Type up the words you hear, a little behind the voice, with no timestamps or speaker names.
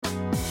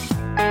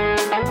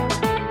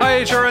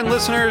HRN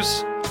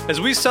listeners.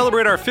 As we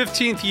celebrate our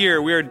 15th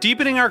year, we are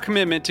deepening our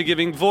commitment to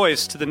giving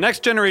voice to the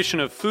next generation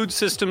of food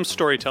systems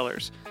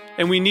storytellers,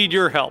 and we need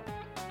your help.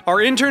 Our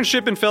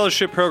internship and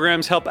fellowship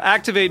programs help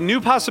activate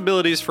new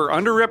possibilities for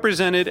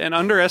underrepresented and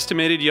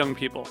underestimated young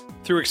people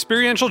through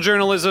experiential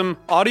journalism,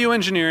 audio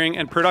engineering,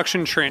 and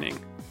production training.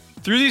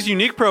 Through these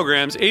unique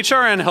programs,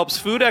 HRN helps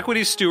food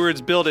equity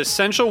stewards build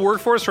essential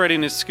workforce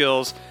readiness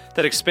skills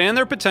that expand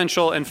their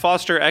potential and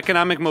foster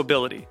economic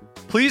mobility.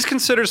 Please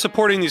consider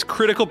supporting these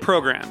critical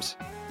programs.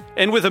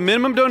 And with a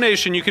minimum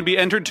donation, you can be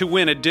entered to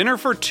win a dinner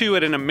for two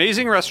at an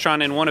amazing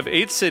restaurant in one of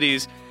 8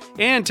 cities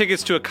and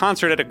tickets to a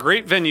concert at a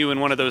great venue in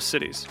one of those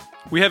cities.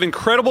 We have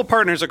incredible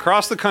partners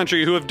across the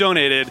country who have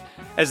donated,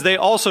 as they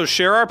also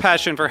share our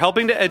passion for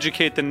helping to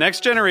educate the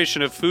next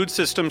generation of food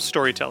systems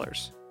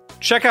storytellers.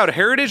 Check out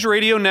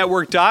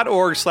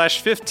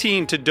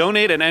heritageradionetwork.org/15 to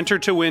donate and enter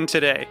to win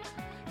today.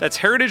 That's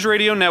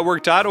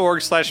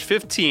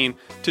heritageradionetwork.org/15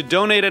 to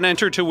donate and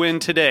enter to win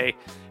today.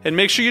 And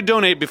make sure you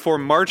donate before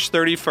March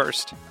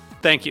 31st.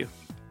 Thank you.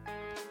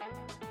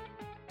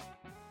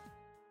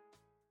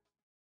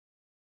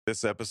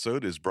 This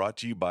episode is brought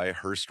to you by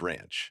Hearst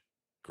Ranch,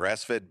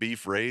 grass-fed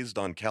beef raised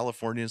on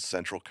California's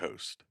Central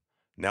Coast.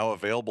 Now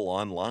available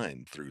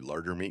online through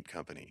Larder Meat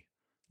Company.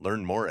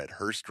 Learn more at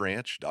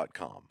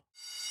HearstRanch.com.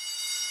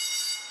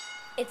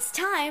 It's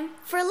time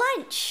for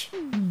lunch.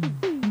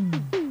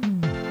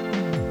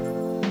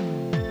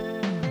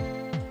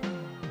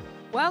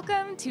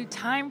 Welcome to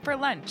Time for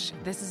Lunch.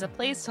 This is a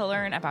place to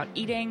learn about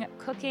eating,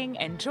 cooking,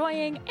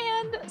 enjoying,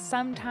 and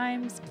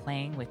sometimes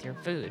playing with your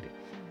food.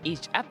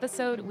 Each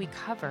episode, we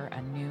cover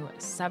a new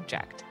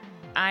subject.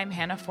 I'm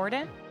Hannah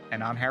Forden.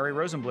 And I'm Harry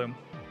Rosenblum.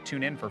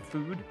 Tune in for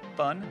food,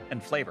 fun,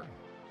 and flavor.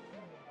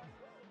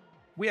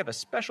 We have a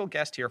special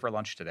guest here for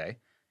lunch today,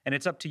 and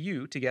it's up to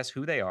you to guess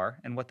who they are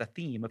and what the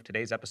theme of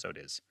today's episode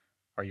is.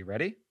 Are you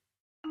ready?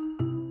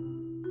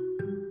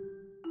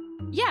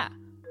 Yeah.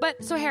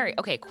 But so Harry,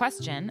 okay,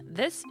 question.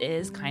 This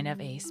is kind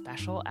of a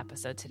special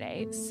episode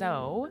today,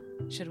 so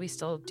should we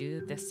still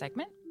do this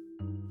segment?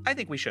 I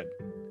think we should.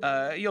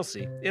 You'll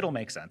see. It'll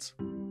make sense.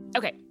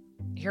 Okay,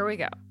 here we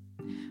go.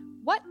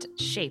 What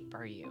shape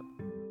are you?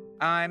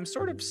 I'm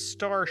sort of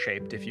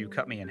star-shaped if you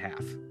cut me in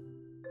half.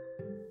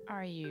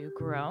 Are you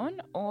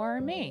grown or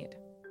made?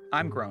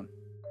 I'm grown.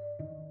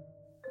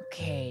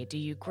 Okay, do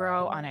you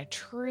grow on a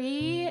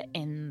tree,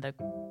 in the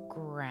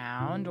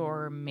ground,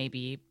 or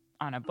maybe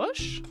on a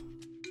bush?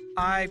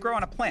 I grow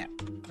on a plant,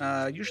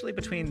 usually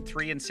between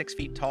 3 and 6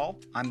 feet tall.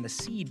 I'm the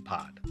seed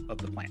pod of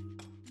the plant.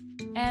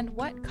 And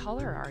what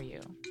color are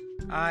you?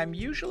 I'm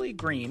usually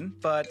green,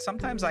 but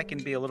sometimes I can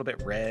be a little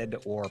bit red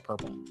or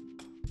purple.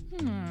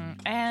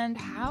 And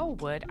how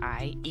would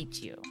I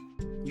eat you?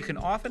 You can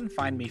often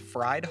find me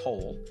fried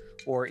whole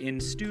or in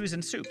stews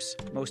and soups.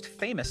 Most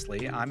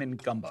famously, I'm in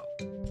gumbo.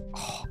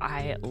 Oh,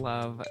 I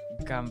love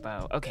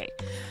gumbo. Okay,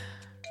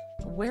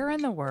 where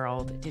in the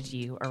world did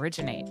you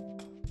originate?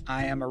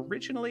 I am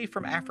originally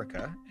from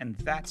Africa, and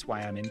that's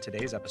why I'm in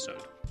today's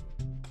episode.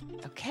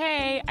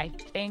 Okay, I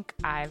think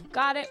I've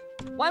got it.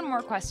 One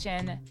more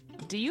question.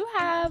 Do you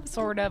have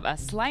sort of a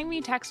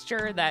slimy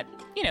texture that,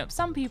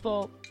 some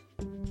people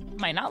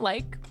might not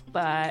like,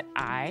 but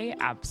I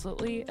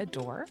absolutely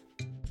adore?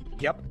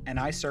 Yep, and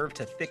I serve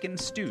to thicken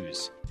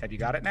stews. Have you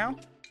got it now?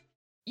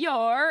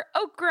 You're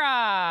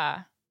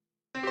Okra!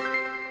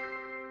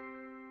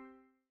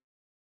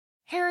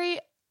 Harry,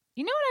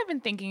 you know what I've been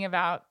thinking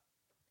about?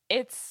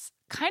 It's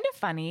kind of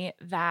funny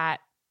that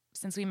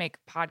since we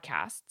make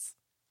podcasts,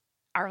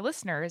 our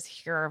listeners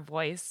hear our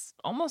voice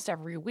almost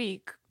every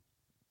week,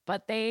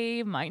 but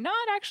they might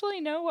not actually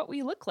know what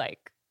we look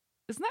like.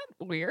 Isn't that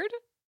weird?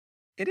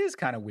 It is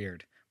kind of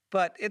weird,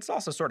 but it's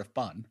also sort of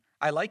fun.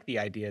 I like the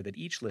idea that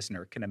each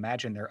listener can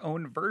imagine their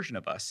own version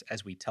of us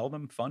as we tell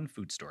them fun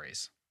food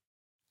stories.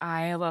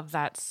 I love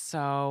that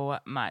so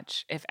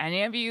much. If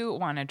any of you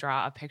want to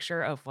draw a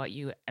picture of what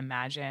you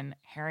imagine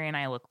Harry and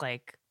I look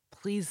like,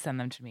 please send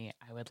them to me.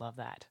 I would love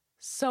that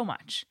so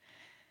much.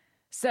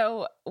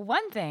 So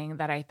one thing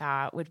that I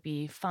thought would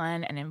be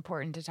fun and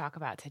important to talk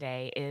about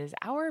today is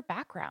our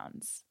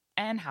backgrounds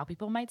and how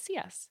people might see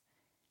us.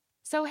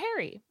 So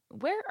Harry,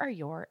 where are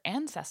your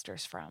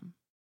ancestors from?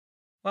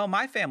 Well,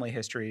 my family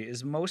history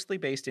is mostly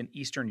based in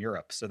Eastern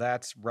Europe, so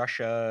that's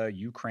Russia,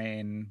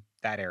 Ukraine,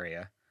 that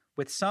area,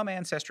 with some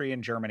ancestry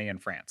in Germany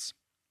and France.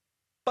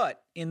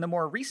 But in the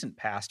more recent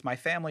past, my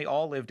family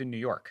all lived in New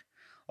York.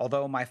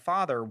 Although my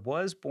father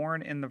was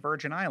born in the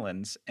Virgin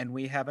Islands, and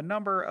we have a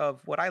number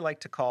of what I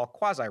like to call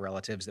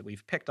quasi-relatives that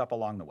we've picked up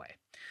along the way.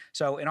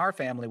 So in our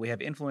family, we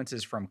have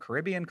influences from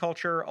Caribbean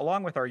culture,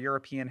 along with our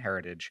European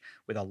heritage,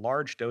 with a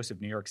large dose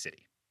of New York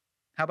City.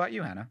 How about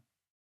you, Hannah?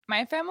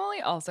 My family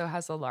also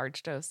has a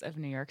large dose of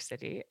New York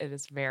City. It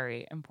is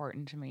very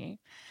important to me.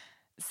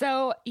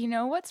 So,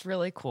 what's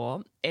really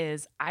cool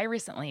is I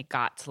recently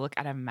got to look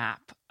at a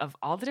map of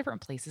all the different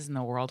places in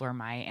the world where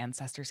my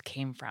ancestors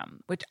came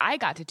from, which I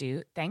got to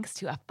do thanks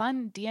to a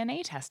fun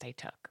DNA test I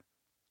took.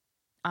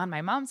 On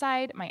my mom's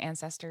side, my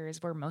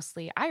ancestors were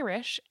mostly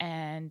Irish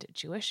and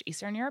Jewish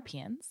Eastern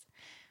Europeans.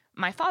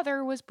 My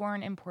father was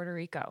born in Puerto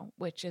Rico,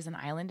 which is an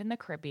island in the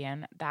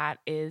Caribbean that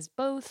is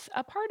both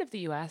a part of the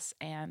US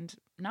and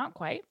not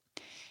quite.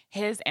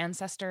 His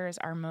ancestors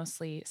are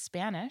mostly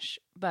Spanish,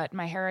 but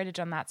my heritage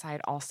on that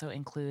side also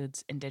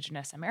includes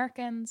Indigenous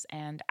Americans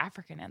and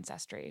African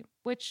ancestry,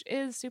 which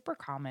is super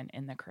common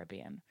in the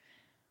Caribbean.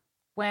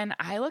 When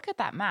I look at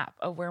that map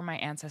of where my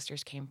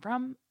ancestors came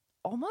from,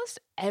 almost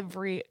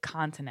every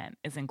continent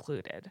is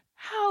included.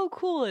 How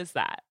cool is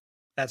that?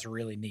 That's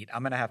really neat.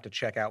 I'm going to have to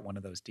check out one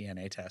of those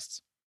DNA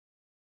tests.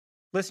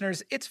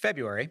 Listeners, it's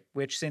February,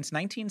 which since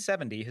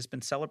 1970 has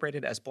been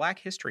celebrated as Black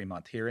History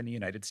Month here in the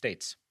United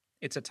States.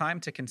 It's a time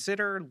to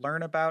consider,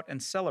 learn about,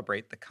 and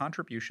celebrate the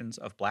contributions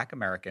of Black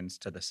Americans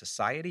to the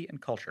society and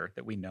culture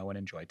that we know and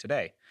enjoy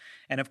today.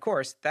 And of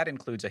course, that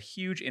includes a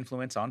huge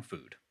influence on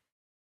food.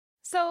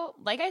 So,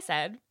 like I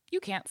said, you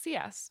can't see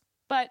us,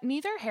 but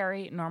neither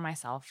Harry nor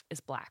myself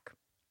is Black.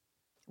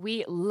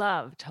 We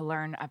love to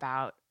learn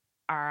about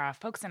our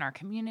folks in our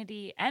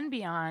community and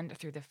beyond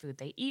through the food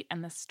they eat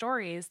and the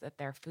stories that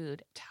their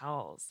food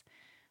tells.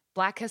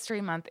 Black History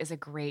Month is a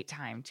great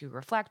time to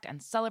reflect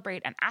and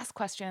celebrate and ask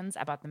questions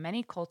about the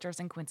many cultures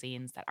and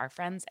cuisines that our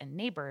friends and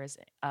neighbors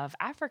of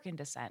African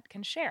descent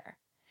can share.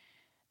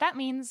 That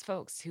means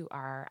folks who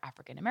are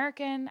African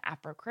American,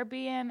 Afro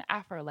Caribbean,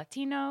 Afro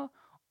Latino,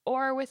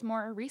 or with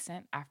more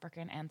recent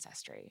African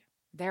ancestry.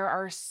 There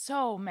are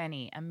so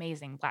many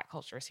amazing Black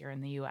cultures here in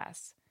the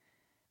US.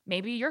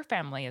 Maybe your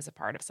family is a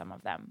part of some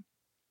of them.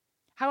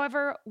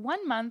 However,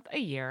 1 month a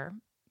year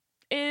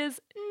is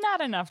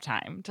not enough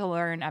time to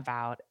learn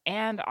about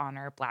and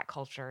honor Black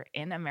culture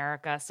in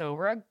America. So,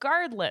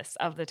 regardless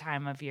of the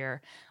time of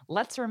year,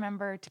 let's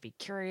remember to be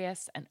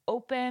curious and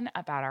open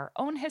about our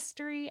own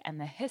history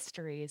and the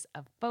histories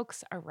of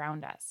folks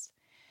around us.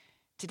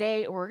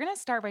 Today, we're going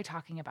to start by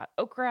talking about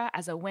okra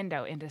as a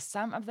window into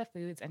some of the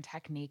foods and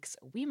techniques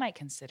we might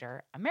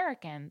consider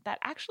American that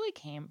actually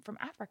came from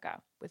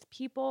Africa with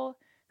people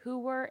who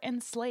were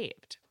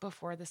enslaved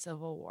before the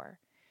Civil War.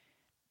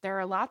 There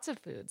are lots of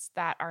foods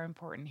that are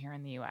important here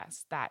in the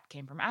US that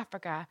came from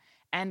Africa,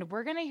 and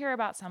we're going to hear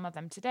about some of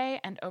them today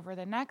and over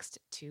the next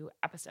 2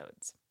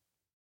 episodes.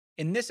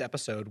 In this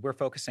episode, we're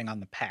focusing on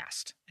the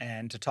past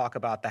and to talk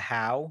about the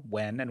how,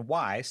 when, and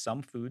why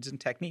some foods and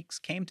techniques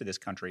came to this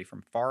country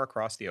from far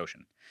across the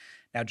ocean.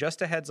 Now,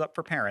 just a heads up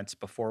for parents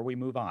before we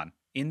move on.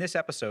 In this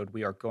episode,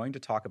 we are going to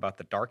talk about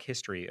the dark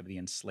history of the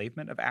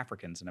enslavement of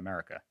Africans in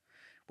America.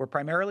 We're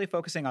primarily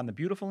focusing on the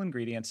beautiful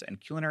ingredients and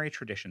culinary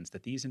traditions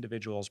that these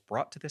individuals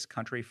brought to this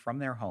country from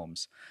their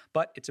homes,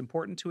 but it's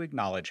important to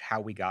acknowledge how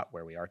we got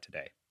where we are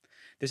today.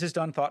 This is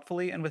done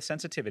thoughtfully and with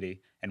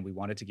sensitivity, and we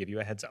wanted to give you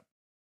a heads up.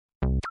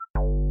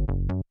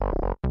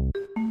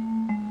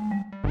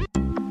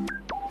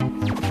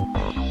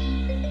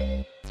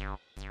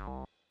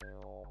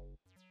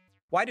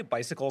 Why do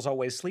bicycles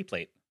always sleep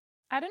late?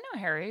 I don't know,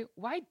 Harry.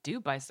 Why do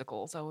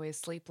bicycles always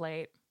sleep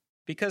late?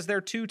 Because they're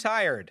too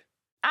tired.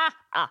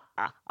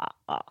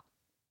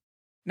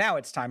 Now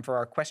it's time for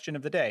our question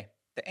of the day.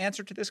 The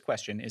answer to this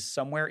question is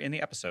somewhere in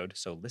the episode,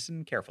 so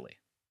listen carefully.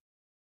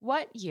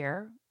 What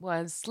year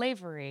was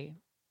slavery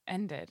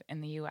ended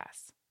in the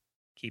U.S.?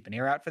 Keep an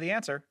ear out for the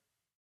answer.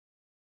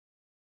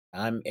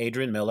 I'm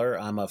Adrian Miller.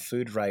 I'm a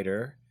food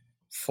writer,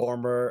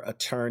 former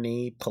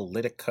attorney,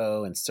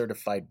 politico, and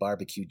certified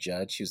barbecue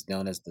judge who's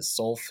known as the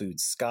Soul Food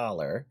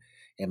Scholar,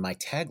 and my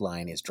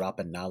tagline is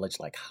dropping knowledge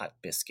like hot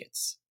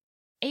biscuits.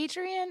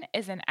 Adrian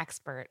is an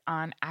expert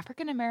on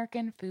African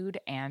American food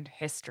and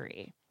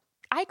history.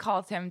 I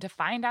called him to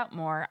find out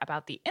more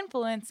about the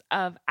influence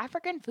of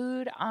African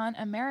food on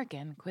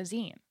American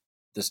cuisine.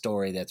 The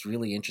story that's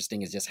really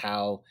interesting is just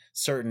how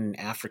certain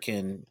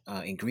African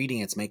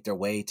ingredients make their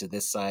way to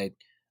this side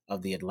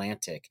of the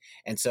Atlantic.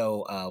 And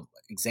so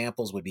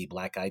examples would be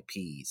black-eyed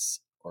peas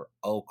or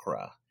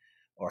okra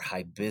or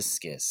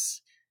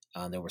hibiscus.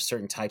 There were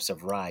certain types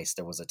of rice.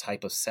 There was a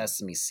type of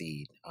sesame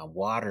seed,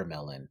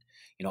 watermelon.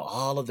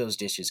 All of those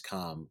dishes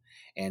come.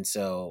 And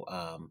so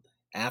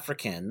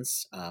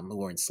Africans who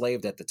were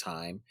enslaved at the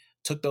time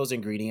took those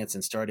ingredients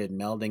and started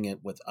melding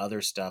it with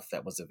other stuff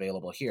that was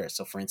available here.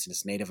 So, for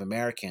instance, Native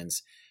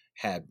Americans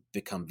had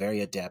become very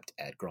adept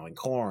at growing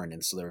corn.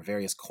 And so there were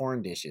various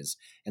corn dishes.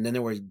 And then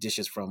there were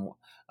dishes from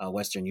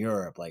Western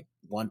Europe, like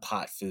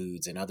one-pot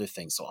foods and other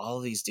things. So all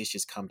of these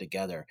dishes come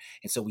together.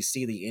 And so we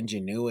see the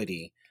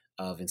ingenuity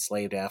of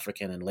enslaved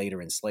African and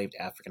later enslaved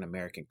African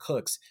American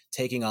cooks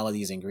taking all of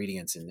these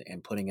ingredients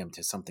and putting them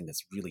to something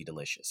that's really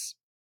delicious.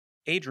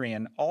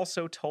 Adrian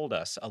also told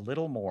us a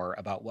little more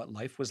about what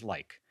life was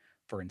like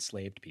for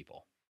enslaved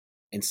people.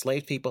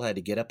 Enslaved people had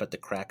to get up at the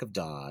crack of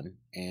dawn,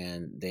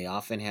 and they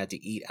often had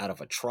to eat out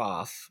of a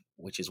trough,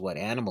 which is what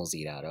animals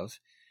eat out of.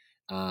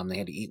 They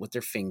had to eat with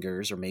their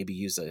fingers or maybe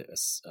use a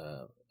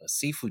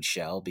seafood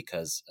shell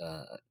because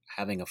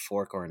having a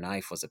fork or a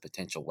knife was a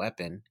potential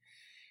weapon.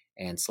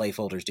 And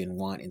slaveholders didn't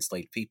want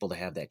enslaved people to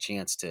have that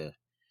chance to,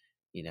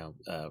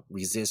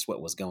 resist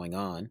what was going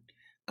on.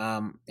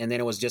 And then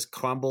it was just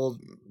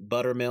crumbled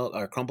buttermilk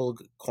or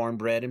crumbled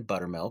cornbread and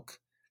buttermilk.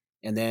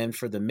 And then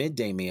for the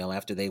midday meal,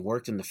 after they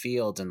worked in the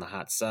fields in the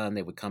hot sun,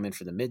 they would come in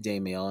for the midday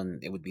meal,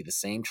 and it would be the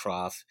same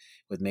trough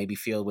with maybe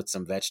filled with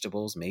some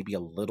vegetables, maybe a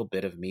little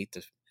bit of meat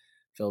to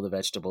fill the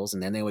vegetables.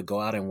 And then they would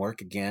go out and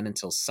work again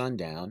until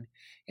sundown.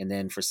 And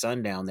then for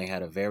sundown, they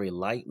had a very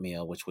light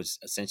meal, which was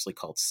essentially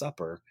called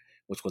supper,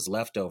 which was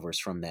leftovers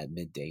from that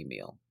midday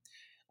meal.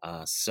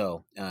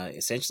 So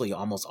essentially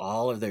almost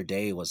all of their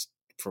day was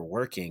for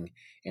working,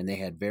 and they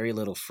had very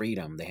little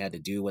freedom. They had to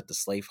do what the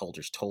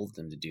slaveholders told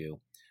them to do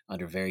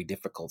under very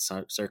difficult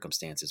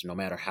circumstances, no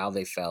matter how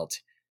they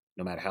felt,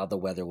 no matter how the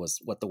weather was,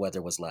 what the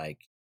weather was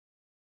like.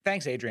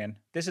 Thanks, Adrian.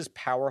 This is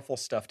powerful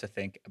stuff to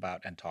think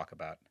about and talk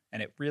about,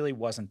 and it really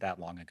wasn't that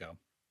long ago.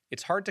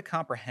 It's hard to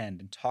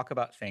comprehend and talk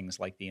about things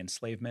like the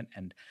enslavement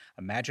and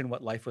imagine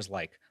what life was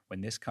like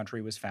when this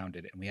country was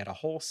founded and we had a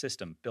whole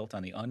system built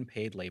on the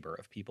unpaid labor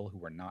of people who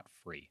were not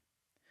free.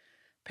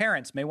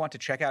 Parents may want to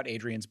check out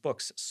Adrian's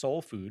books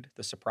Soul Food,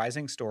 The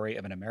Surprising Story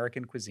of an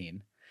American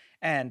Cuisine,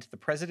 and The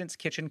President's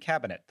Kitchen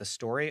Cabinet, The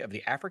Story of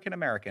the African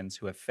Americans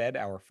Who Have Fed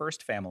Our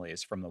First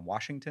Families from the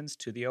Washingtons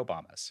to the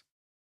Obamas.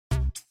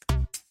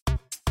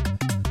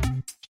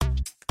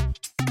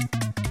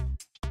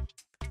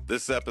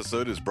 This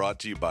episode is brought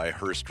to you by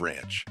Hearst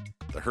Ranch.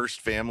 The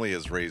Hearst family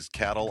has raised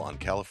cattle on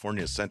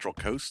California's Central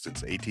Coast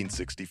since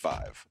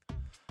 1865.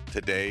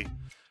 Today,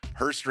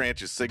 Hearst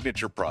Ranch's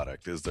signature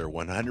product is their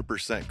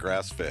 100%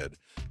 grass-fed,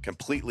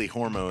 completely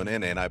hormone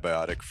and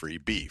antibiotic-free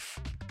beef.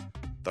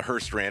 The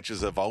Hearst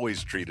Ranches have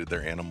always treated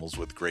their animals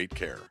with great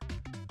care.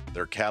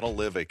 Their cattle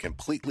live a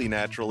completely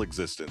natural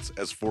existence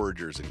as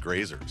foragers and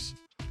grazers.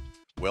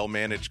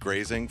 Well-managed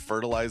grazing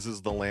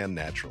fertilizes the land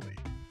naturally,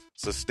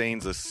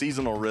 sustains a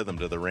seasonal rhythm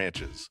to the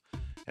ranches,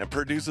 and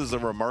produces a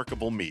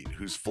remarkable meat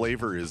whose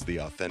flavor is the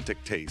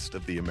authentic taste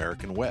of the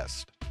American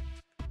West.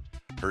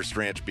 Hearst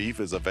Ranch beef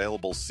is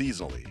available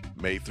seasonally,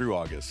 May through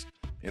August,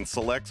 in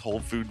select whole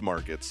food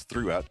markets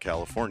throughout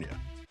California,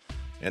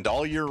 and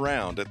all year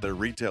round at their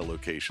retail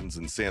locations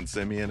in San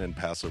Simeon and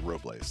Paso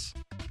Robles.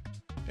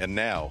 And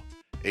now,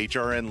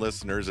 HRN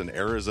listeners in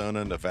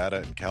Arizona, Nevada,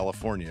 and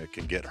California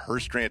can get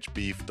Hearst Ranch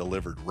beef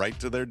delivered right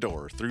to their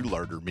door through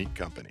Larder Meat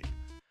Company.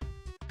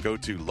 Go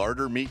to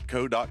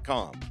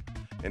lardermeatco.com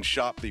and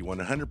shop the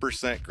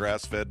 100%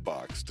 grass-fed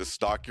box to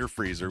stock your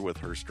freezer with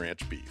Hearst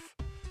Ranch beef.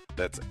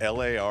 That's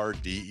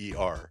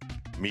LARDER,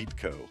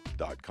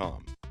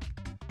 meatco.com.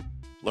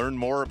 Learn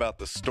more about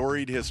the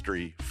storied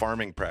history,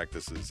 farming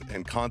practices,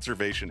 and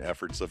conservation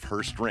efforts of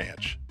Hearst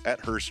Ranch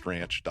at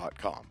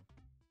HearstRanch.com.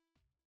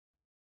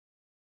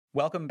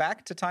 Welcome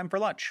back to Time for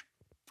Lunch.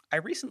 I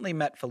recently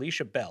met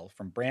Felicia Bell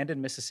from Brandon,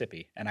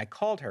 Mississippi, and I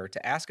called her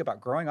to ask about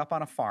growing up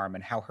on a farm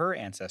and how her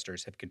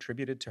ancestors have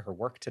contributed to her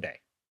work today.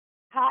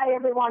 Hi,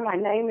 everyone. My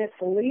name is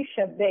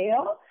Felicia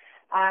Bell.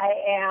 I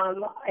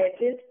am, at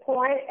this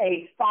point,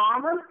 a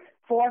farmer,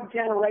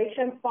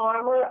 fourth-generation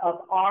farmer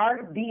of our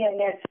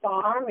DNS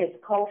Farm. It's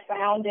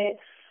co-founded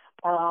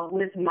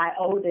with my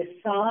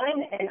oldest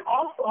son, and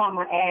also I'm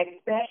an ag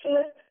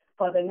specialist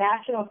for the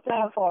National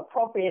Center for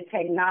Appropriate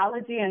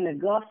Technology in the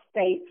Gulf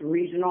States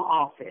Regional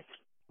Office.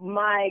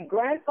 My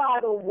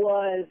grandfather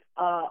was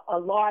a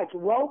large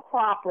row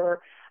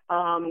cropper,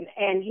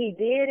 and he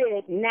did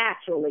it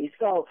naturally.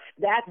 So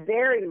that's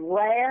very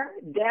rare,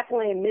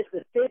 definitely in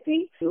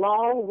Mississippi.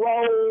 Long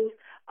rows,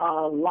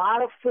 a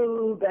lot of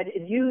food, but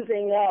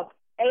using up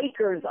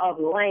acres of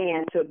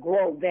land to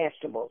grow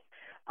vegetables.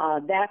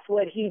 That's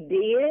what he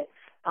did,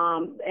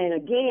 and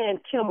again,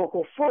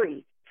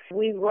 chemical-free.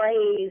 We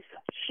raise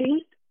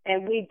sheep,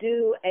 and we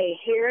do a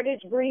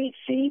heritage breed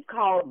sheep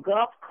called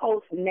Gulf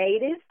Coast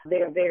Native.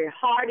 They're a very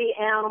hardy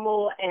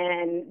animal,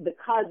 and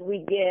because we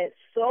get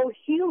so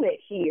humid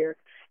here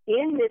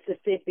in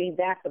Mississippi,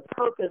 that's the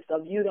purpose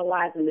of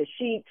utilizing the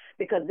sheep,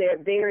 because they're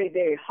very,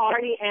 very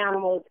hardy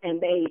animals, and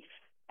they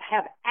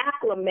have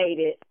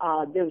acclimated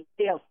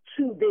themselves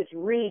to this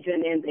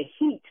region and the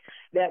heat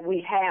that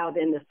we have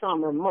in the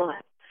summer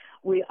months.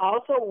 We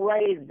also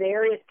raise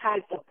various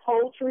types of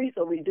poultry,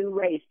 so we do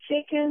raise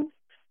chickens,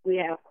 we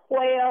have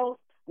quail,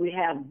 we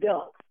have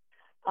ducks,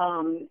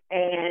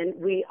 and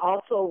we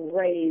also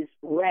raise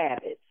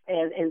rabbits.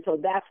 And so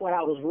that's what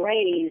I was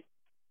raised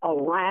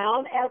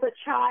around as a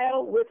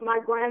child with my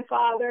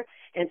grandfather,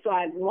 and so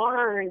I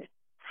learned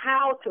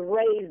how to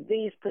raise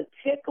these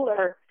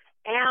particular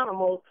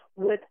animals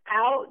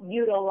without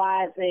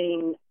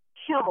utilizing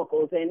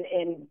chemicals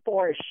and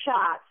for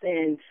shots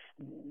and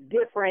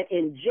different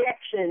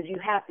injections you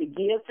have to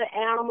give to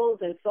animals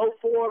and so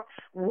forth.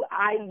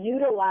 I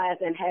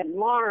utilized and had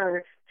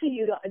learned to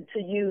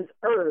use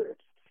herbs,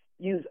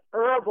 use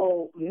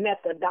herbal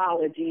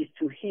methodologies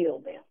to heal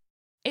them.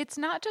 It's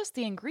not just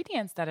the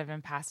ingredients that have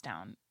been passed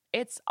down.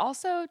 It's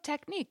also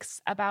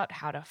techniques about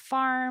how to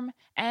farm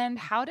and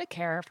how to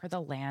care for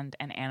the land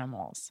and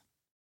animals.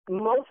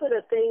 Most of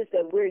the things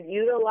that we're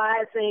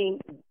utilizing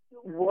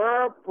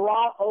were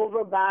brought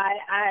over by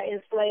our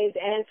enslaved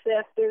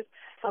ancestors,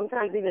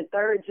 sometimes even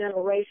third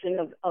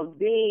generation of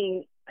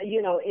being,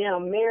 in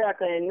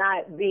America and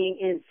not being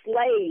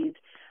enslaved.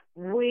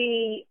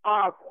 We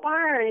are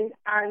acquiring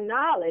our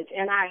knowledge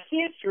and our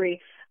history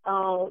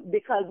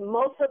because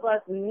most of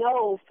us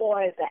know,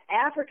 for as an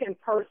African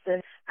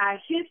person, our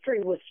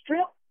history was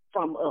stripped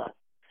from us.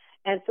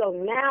 And so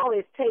now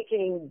it's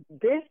taking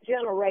this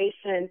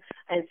generation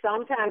and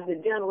sometimes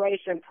the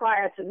generation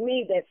prior to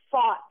me that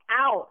sought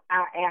out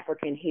our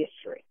African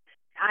history.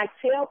 I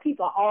tell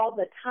people all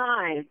the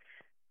time,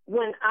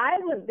 when I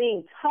was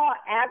being taught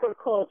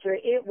agriculture,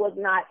 it was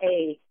not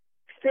a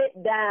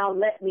sit down,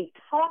 let me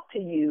talk to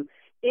you.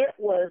 It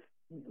was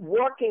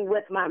working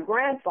with my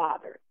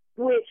grandfather,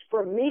 which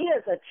for me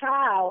as a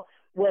child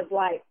was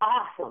like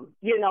awesome.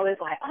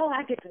 It's like, oh,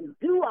 I get to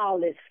do all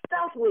this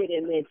stuff with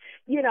him. And,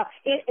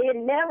 it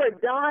never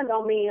dawned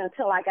on me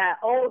until I got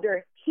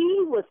older.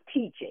 He was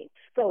teaching.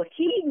 So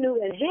he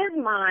knew in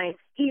his mind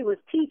he was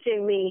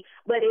teaching me,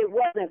 but it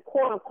wasn't,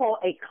 quote unquote,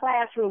 a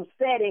classroom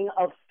setting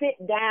of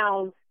sit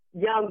down,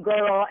 young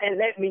girl, and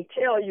let me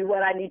tell you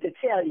what I need to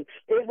tell you.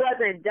 It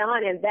wasn't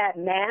done in that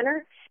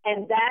manner.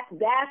 And that's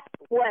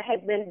why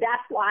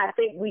I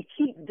think we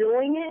keep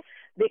doing it,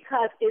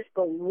 because it's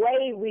the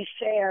way we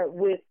share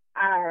with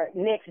our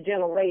next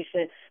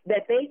generation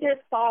that they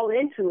just fall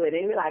into it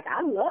and be like,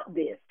 I love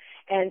this.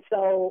 And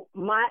so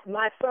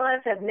my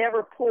sons have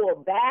never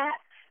pulled back.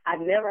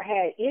 I've never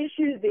had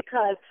issues,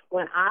 because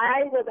when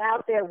I was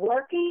out there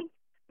working,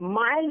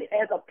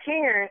 as a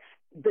parent,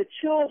 the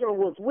children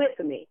was with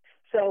me.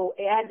 So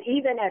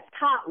even as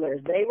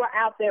toddlers, they were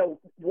out there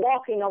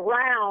walking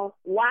around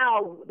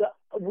while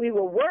we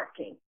were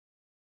working.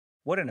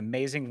 What an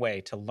amazing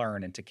way to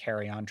learn and to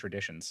carry on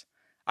traditions.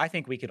 I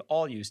think we could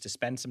all use to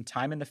spend some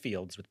time in the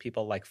fields with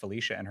people like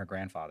Felicia and her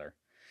grandfather.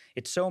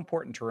 It's so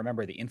important to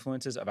remember the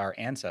influences of our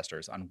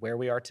ancestors on where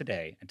we are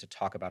today and to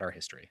talk about our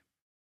history.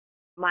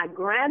 My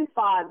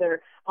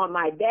grandfather on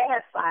my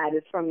dad's side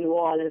is from New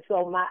Orleans,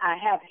 so I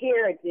have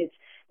heritage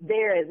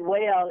there as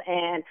well,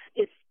 and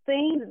it's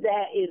things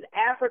that is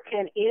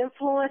African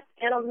influence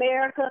in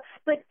America,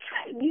 but,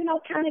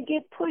 kind of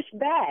get pushed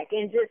back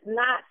and just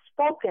not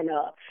spoken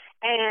of.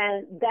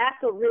 And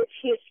that's a rich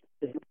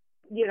history.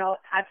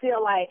 I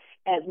feel like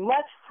as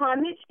much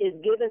homage is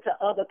given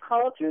to other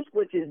cultures,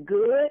 which is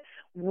good,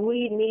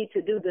 we need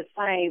to do the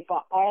same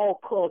for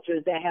all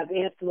cultures that have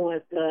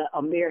influenced the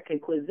American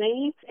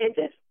cuisine, and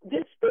just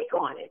speak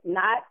on it,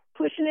 not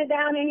pushing it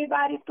down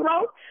anybody's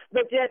throat,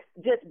 but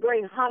just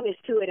bring homage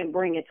to it and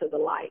bring it to the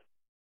light.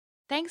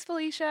 Thanks,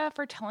 Felicia,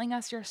 for telling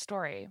us your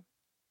story.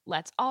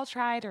 Let's all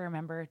try to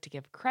remember to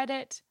give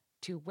credit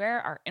to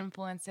where our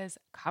influences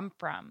come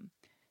from.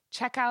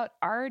 Check out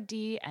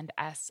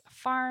RD&S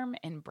Farm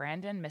in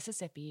Brandon,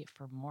 Mississippi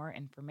for more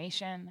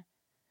information.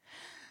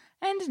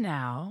 And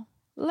now,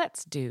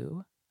 let's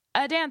do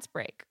a dance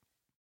break.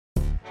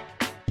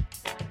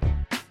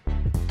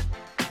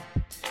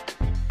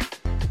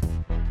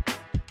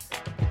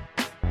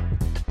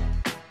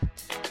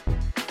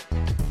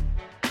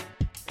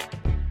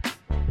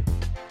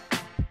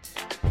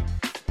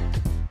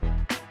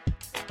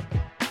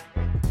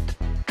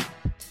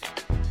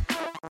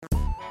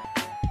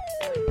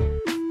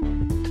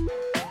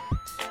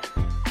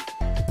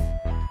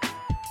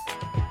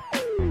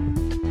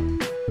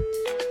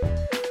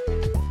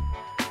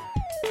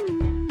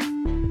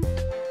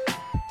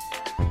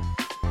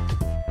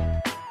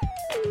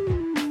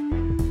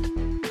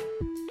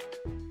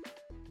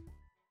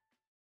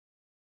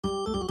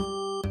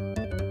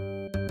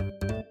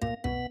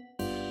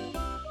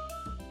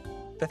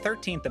 The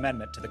 13th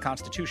Amendment to the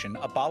Constitution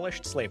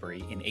abolished slavery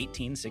in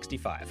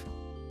 1865.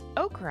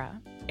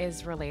 Okra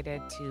is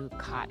related to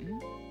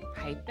cotton,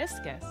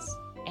 hibiscus,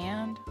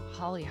 and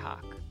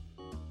hollyhock.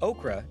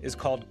 Okra is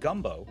called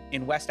gumbo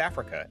in West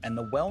Africa, and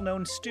the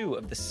well-known stew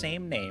of the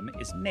same name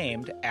is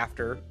named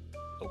after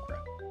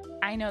okra.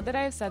 I know that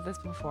I've said this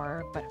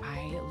before, but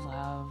I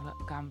love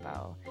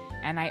gumbo,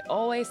 and I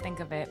always think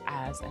of it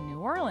as a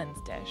New Orleans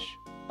dish,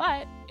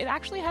 but it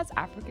actually has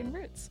African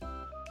roots.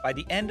 By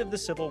the end of the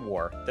Civil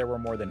War, there were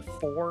more than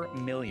 4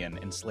 million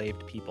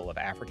enslaved people of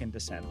African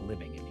descent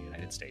living in the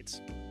United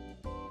States.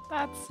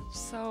 That's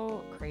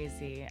so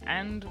crazy,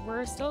 and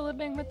we're still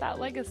living with that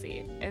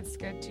legacy. It's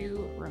good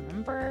to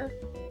remember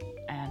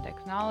and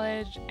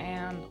acknowledge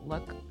and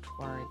look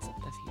towards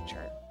the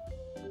future.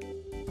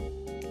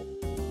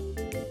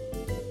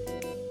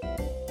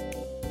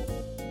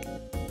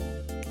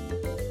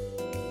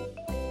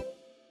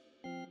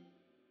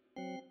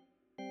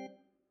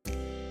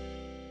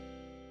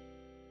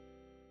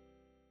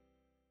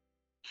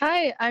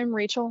 Hi, I'm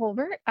Rachel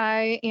Holbert.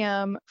 I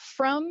am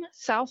from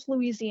South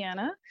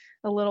Louisiana,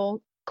 a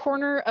little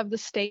corner of the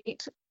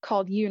state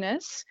called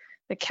Eunice,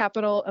 the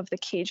capital of the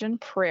Cajun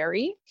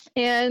Prairie.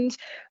 And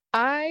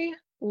I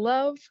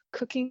love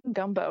cooking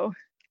gumbo.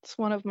 It's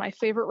one of my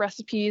favorite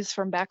recipes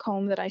from back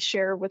home that I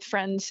share with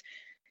friends.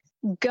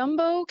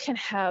 Gumbo can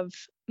have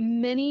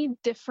many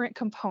different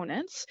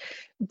components,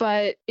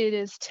 but it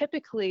is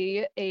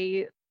typically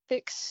a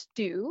thick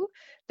stew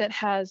that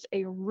has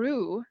a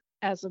roux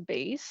as a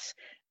base,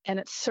 and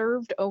it's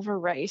served over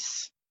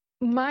rice.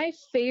 My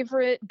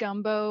favorite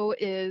gumbo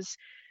is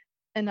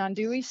an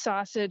andouille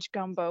sausage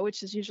gumbo,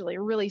 which is usually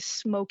a really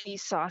smoky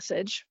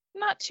sausage.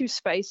 not too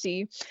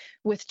spicy,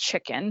 with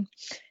chicken.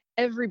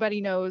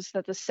 Everybody knows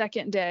that the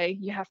second day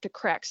you have to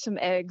crack some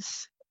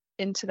eggs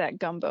into that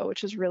gumbo,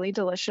 which is really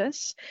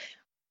delicious.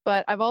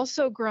 But I've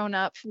also grown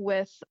up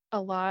with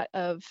a lot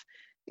of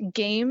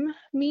game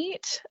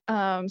meat.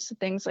 So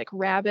things like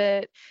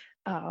rabbit,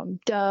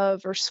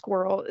 dove, or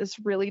squirrel is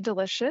really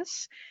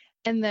delicious.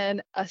 And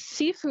then a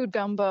seafood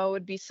gumbo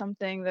would be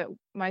something that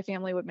my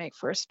family would make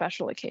for a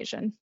special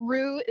occasion.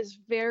 Roux is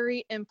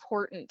very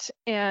important,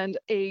 and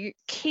a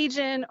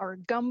Cajun or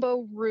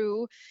gumbo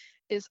roux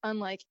is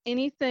unlike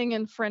anything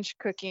in French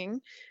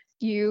cooking.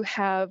 You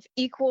have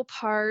equal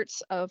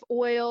parts of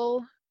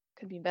oil,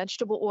 could be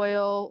vegetable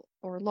oil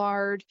or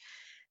lard,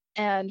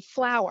 and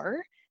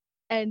flour,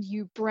 and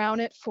you brown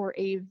it for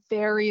a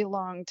very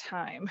long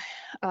time,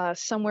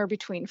 somewhere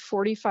between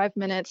 45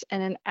 minutes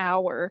and an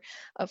hour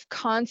of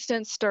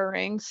constant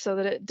stirring so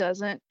that it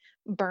doesn't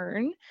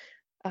burn,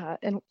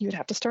 and you would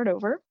have to start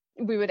over.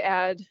 We would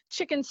add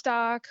chicken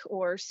stock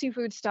or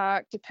seafood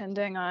stock,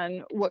 depending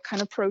on what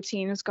kind of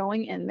protein is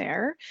going in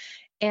there.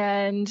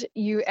 And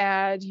you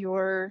add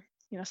your,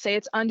 say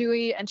it's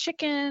andouille and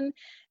chicken.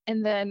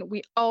 And then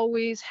we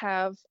always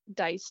have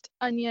diced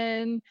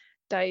onion,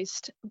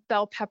 diced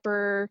bell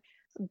pepper,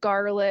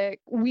 garlic.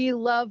 We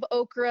love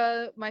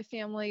okra. My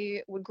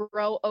family would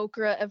grow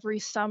okra every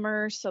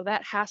summer, so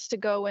that has to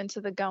go into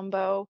the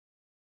gumbo.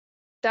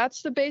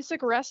 That's the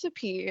basic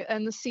recipe,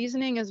 and the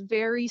seasoning is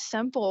very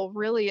simple.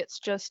 Really, it's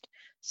just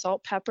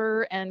salt,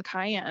 pepper, and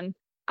cayenne.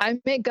 I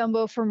make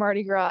gumbo for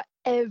Mardi Gras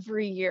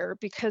every year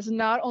because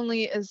not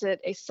only is it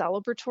a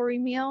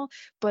celebratory meal,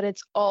 but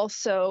it's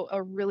also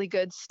a really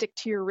good stick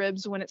to your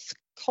ribs when it's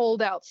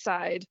cold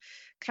outside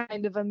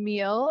kind of a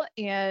meal.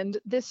 And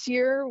this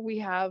year we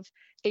have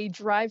a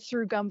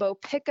drive-through gumbo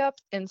pickup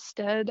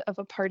instead of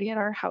a party in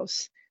our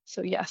house.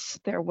 So yes,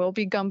 there will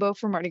be gumbo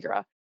for Mardi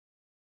Gras.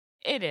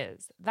 It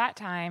is that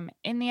time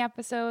in the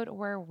episode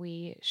where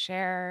we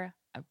share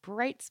a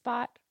bright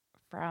spot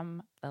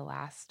from the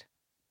last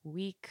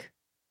week.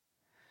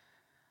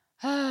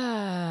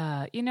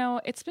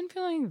 It's been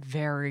feeling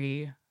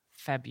very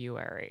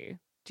February.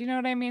 Do you know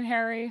what I mean,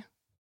 Harry?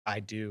 I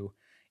do.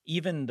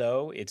 Even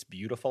though it's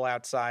beautiful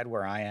outside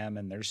where I am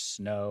and there's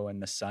snow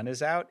and the sun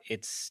is out,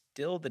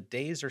 the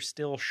days are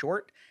still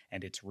short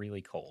and it's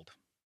really cold.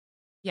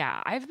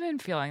 Yeah, I've been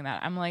feeling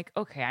that. I'm like,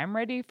 okay, I'm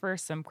ready for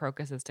some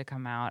crocuses to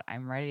come out.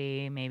 I'm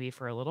ready maybe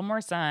for a little more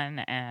sun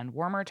and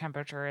warmer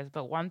temperatures.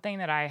 But one thing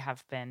that I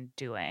have been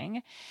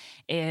doing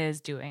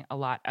is doing a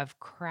lot of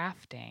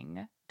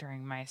crafting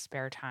during my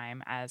spare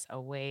time as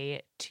a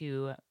way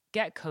to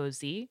get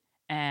cozy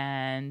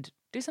and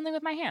do something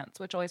with my hands,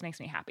 which always makes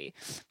me happy.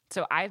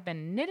 So I've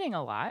been knitting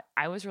a lot.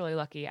 I was really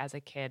lucky as a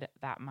kid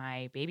that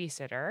my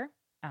babysitter,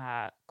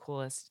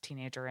 coolest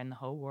teenager in the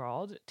whole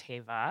world,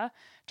 Tava,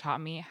 taught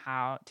me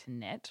how to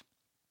knit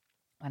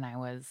when I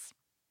was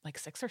like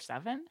 6 or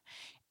 7.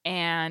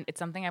 And it's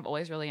something I've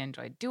always really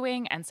enjoyed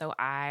doing. And so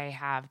I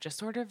have just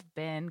sort of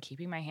been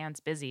keeping my hands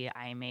busy.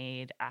 I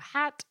made a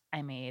hat.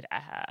 I made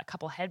a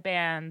couple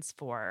headbands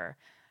for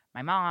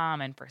my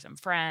mom and for some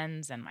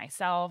friends and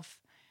myself.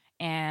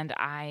 And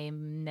I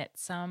knit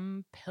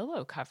some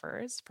pillow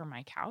covers for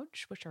my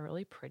couch, which are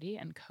really pretty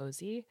and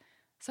cozy.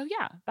 So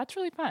yeah, that's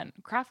really fun.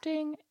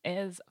 Crafting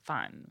is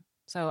fun.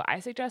 So I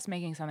suggest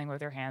making something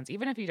with your hands.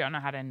 Even if you don't know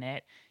how to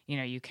knit,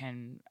 you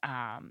can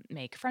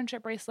make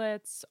friendship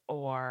bracelets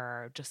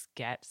or just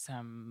get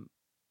some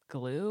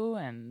glue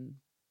and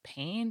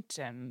paint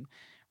and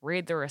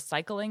raid the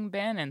recycling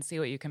bin and see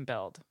what you can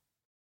build.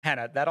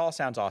 Hannah, that all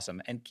sounds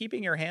awesome. And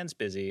keeping your hands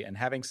busy and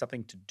having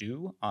something to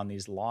do on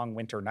these long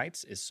winter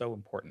nights is so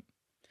important.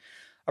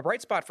 A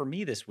bright spot for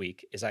me this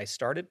week is I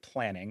started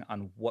planning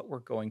on what we're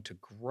going to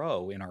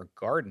grow in our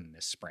garden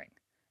this spring.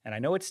 And I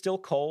know it's still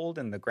cold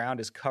and the ground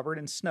is covered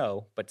in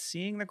snow, but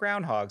seeing the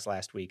groundhogs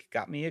last week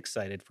got me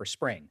excited for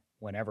spring,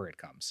 whenever it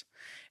comes.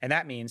 And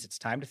that means it's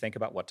time to think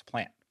about what to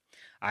plant.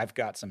 I've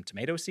got some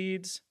tomato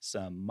seeds,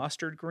 some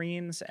mustard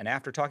greens, and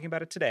after talking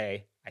about it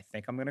today, I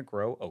think I'm going to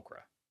grow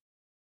okra.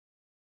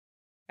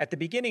 At the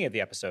beginning of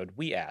the episode,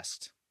 we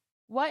asked,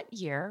 what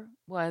year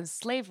was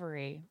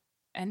slavery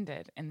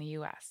ended in the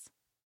U.S.?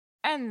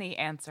 And the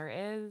answer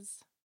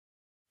is...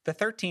 the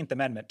 13th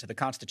Amendment to the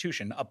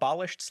Constitution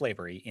abolished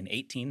slavery in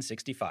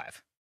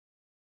 1865.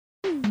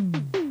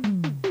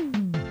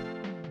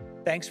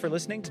 Thanks for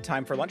listening to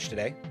Time for Lunch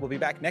today. We'll be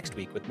back next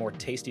week with more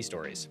tasty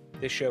stories.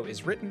 This show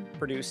is written,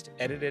 produced,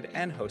 edited,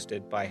 and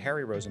hosted by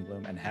Harry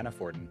Rosenblum and Hannah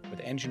Forden, with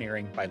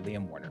engineering by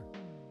Liam Warner.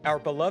 Our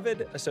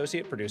beloved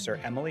associate producer,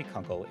 Emily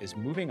Kunkel, is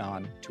moving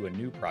on to a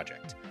new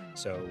project.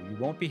 So you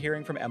won't be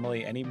hearing from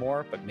Emily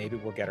anymore, but maybe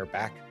we'll get her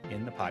back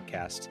in the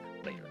podcast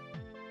later.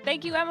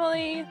 Thank you,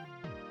 Emily.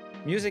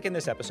 Music in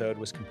this episode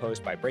was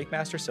composed by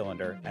Breakmaster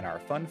Cylinder, and our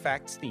Fun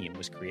Facts theme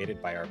was created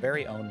by our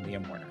very own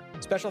Liam Warner.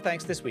 Special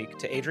thanks this week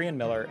to Adrian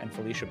Miller and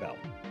Felicia Bell.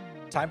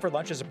 Time for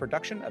Lunch is a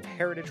production of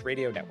Heritage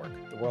Radio Network,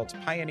 the world's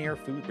pioneer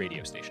food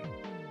radio station.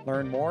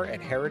 Learn more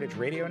at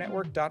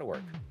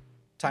heritageradionetwork.org.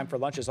 Time for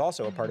Lunch is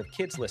also a part of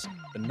Kids Listen,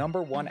 the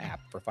 #1 app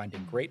for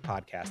finding great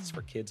podcasts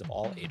for kids of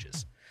all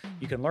ages.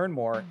 You can learn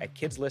more at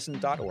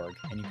kidslisten.org,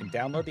 and you can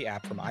download the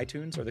app from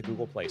iTunes or the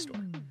Google Play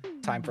Store.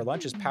 Time for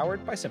Lunch is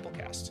powered by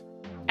Simplecast.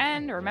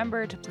 And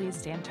remember to please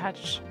stay in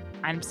touch.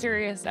 I'm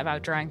serious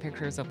about drawing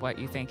pictures of what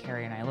you think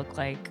Harry and I look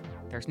like.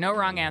 There's no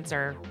wrong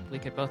answer. We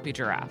could both be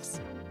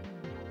giraffes.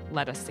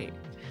 Let us see.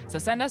 So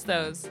send us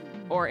those,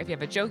 or if you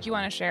have a joke you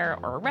want to share,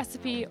 or a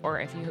recipe, or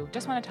if you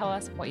just want to tell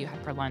us what you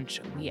had for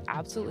lunch, we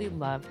absolutely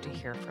love to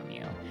hear from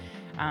you.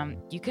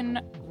 You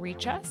can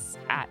reach us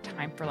at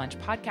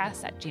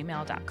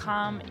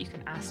timeforlunchpodcast@gmail.com. You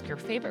can ask your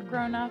favorite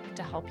grown-up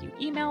to help you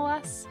email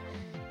us.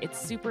 It's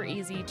super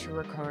easy to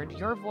record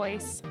your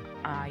voice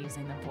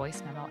using the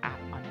voice memo app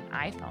on an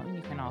iPhone.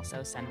 You can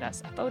also send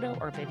us a photo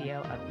or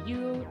video of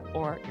you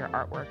or your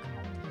artwork.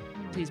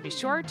 Please be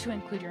sure to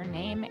include your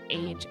name,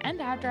 age,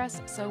 and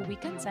address so we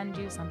can send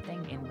you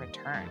something in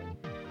return.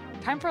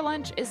 Time for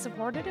Lunch is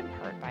supported in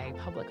part by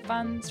public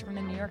funds from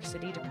the New York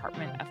City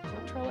Department of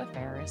Cultural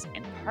Affairs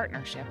in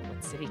partnership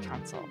with City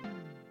Council.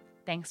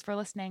 Thanks for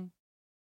listening.